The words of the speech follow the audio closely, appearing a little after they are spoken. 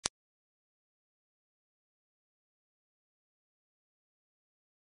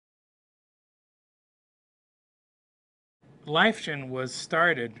LifeGen was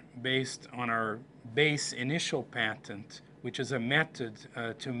started based on our base initial patent, which is a method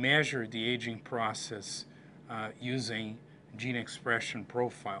to measure the aging process using gene expression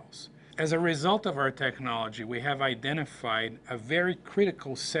profiles. As a result of our technology, we have identified a very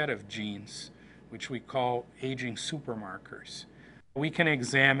critical set of genes, which we call aging supermarkers. We can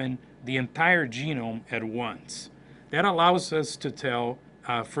examine the entire genome at once. That allows us to tell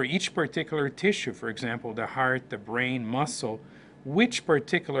for each particular tissue, for example, the heart, the brain, muscle, which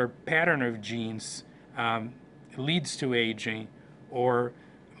particular pattern of genes leads to aging or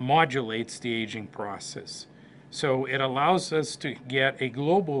modulates the aging process. So it allows us to get a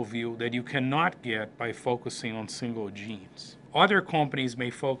global view that you cannot get by focusing on single genes. Other companies may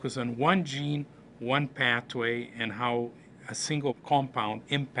focus on one gene, one pathway, and how a single compound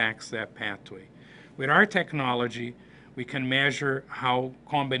impacts that pathway. With our technology, we can measure how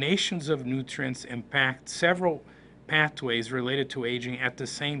combinations of nutrients impact several pathways related to aging at the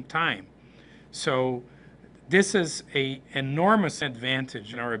same time. So this is an enormous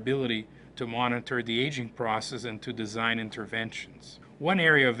advantage in our ability to monitor the aging process and to design interventions. One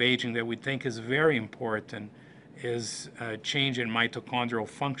area of aging that we think is very important is a change in mitochondrial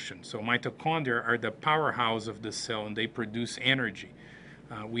function. So mitochondria are the powerhouse of the cell and they produce energy.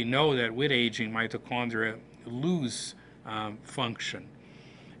 We know that with aging, mitochondria lose function.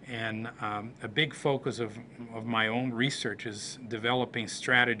 And a big focus of my own research is developing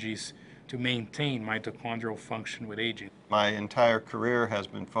strategies to maintain mitochondrial function with aging. My entire career has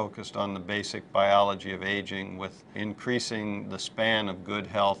been focused on the basic biology of aging with increasing the span of good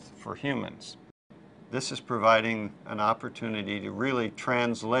health for humans. This is providing an opportunity to really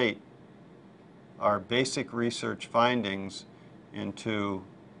translate our basic research findings into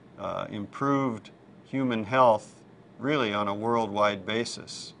improved human health really on a worldwide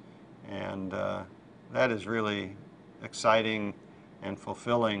basis. And that is really exciting and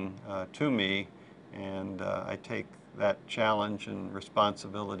fulfilling to me, and I take that challenge and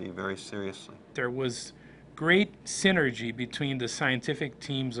responsibility very seriously. There was great synergy between the scientific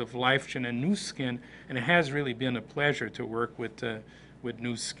teams of LifeGen and Nu Skin, and it has really been a pleasure to work with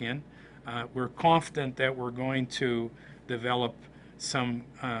Nu Skin. We're confident that we're going to develop some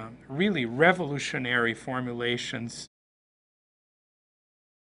really revolutionary formulations